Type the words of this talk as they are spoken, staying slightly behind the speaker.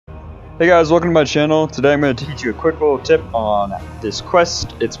Hey guys, welcome to my channel. Today I'm going to teach you a quick little tip on this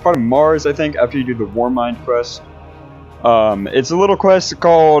quest. It's part of Mars, I think, after you do the Warm Mind quest. It's a little quest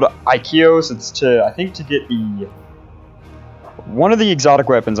called IKELOS. It's to get one of the exotic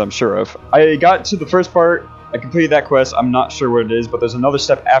weapons, I'm sure of. I got to the first part, I completed that quest. I'm not sure what it is, but there's another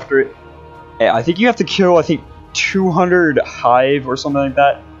step after it. I think you have to kill, 200 hive or something like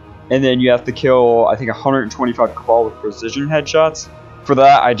that. And then you have to kill, 125 cabal with precision headshots. For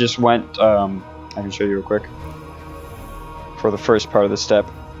that, I just went, I can show you real quick. For the first part of the step,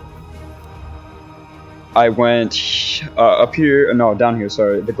 I went up here, no, down here,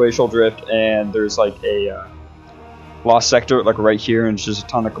 sorry, the glacial drift, and there's like a lost sector, like right here, and it's just a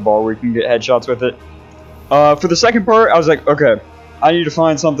ton of cabal where you can get headshots with it. For the second part, I was like, okay, I need to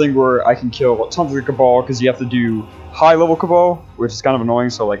find something where I can kill tons of cabal, because you have to do high level cabal, which is kind of annoying,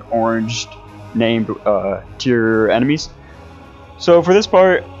 so like orange named tier enemies. So for this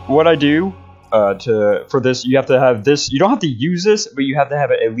part, what I do for this, you have to have this. You don't have to use this, but you have to have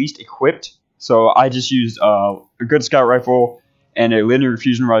it at least equipped. So I just used a good scout rifle and a linear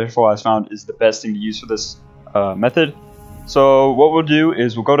fusion rifle. I found is the best thing to use for this method. So what we'll do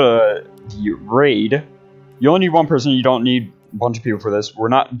is we'll go to the raid. You only need one person. You don't need a bunch of people for this. We're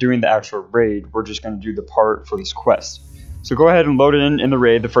not doing the actual raid. We're just going to do the part for this quest. So go ahead and load it in the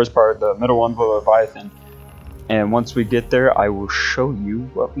raid. The first part, the middle one, the Leviathan. And once we get there, I will show you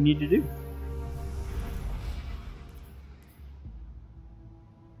what we need to do.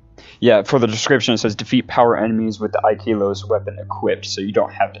 Yeah, for the description it says defeat power enemies with the IKELOS weapon equipped, so you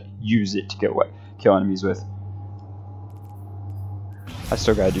don't have to use it to kill enemies with. I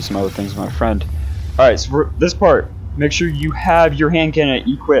still gotta do some other things with my friend. Alright, so for this part, make sure you have your hand cannon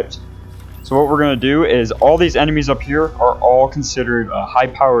equipped. So what we're gonna do is all these enemies up here are all considered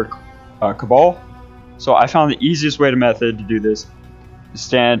high-powered cabal. So I found the easiest way to do this is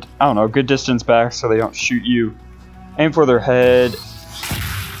stand, I don't know, a good distance back so they don't shoot you. Aim for their head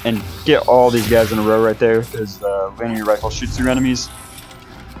and get all these guys in a row right there because the linear rifle shoots through enemies.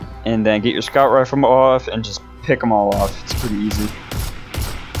 And then get your scout rifle off and just pick them all off. It's pretty easy.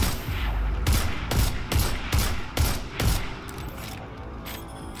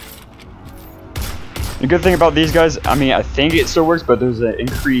 The good thing about these guys, I think it still works, but there's an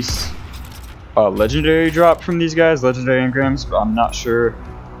increase legendary drop from these guys, legendary engrams, but I'm not sure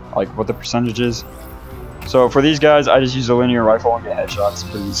what the percentage is. So for these guys, I just use a linear rifle and get headshots.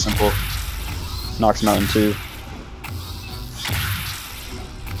 Pretty simple. Knocks them out in 2.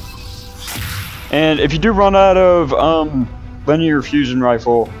 And if you do run out of linear fusion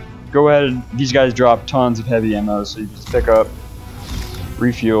rifle, go ahead. These guys drop tons of heavy ammo, so you just pick up,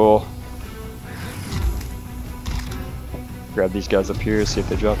 refuel. Grab these guys up here, see if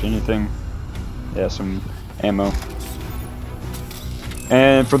they dropped anything. Yeah, some ammo.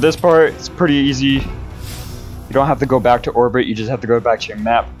 And for this part, it's pretty easy. You don't have to go back to orbit, you just have to go back to your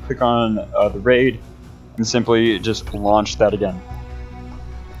map, click on the raid, and simply just launch that again.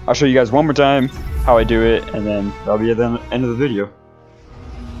 I'll show you guys one more time how I do it, and then that'll be at the end of the video.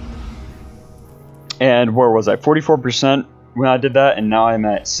 And where was I? 44% when I did that, and now I'm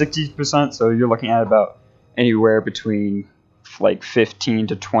at 60%, so you're looking at about anywhere between 15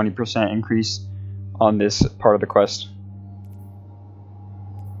 to 20% increase on this part of the quest.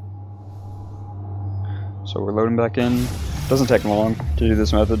 So we're loading back in. Doesn't take long to do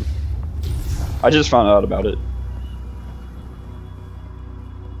this method. I just found out about it.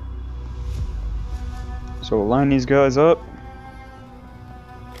 So we'll line these guys up.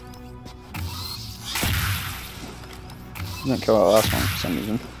 Didn't kill that last one for some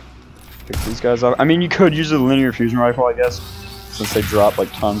reason. Pick these guys up. You could use a linear fusion rifle, I guess, since they drop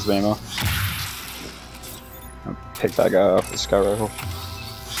tons of ammo. I'll pick that guy off with the scout rifle.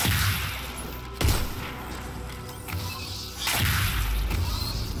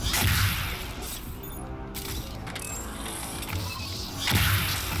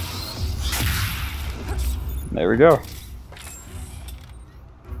 There we go.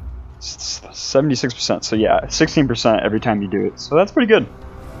 76%, so yeah, 16% every time you do it. So that's pretty good.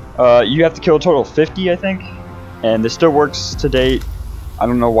 You have to kill a total of 50, I think. And this still works to date. I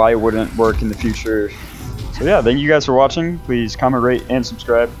don't know why it wouldn't work in the future. So yeah, thank you guys for watching. Please comment, rate, and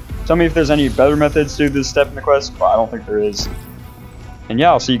subscribe. Tell me if there's any better methods to do this step in the quest, but I don't think there is. And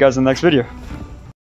yeah, I'll see you guys in the next video.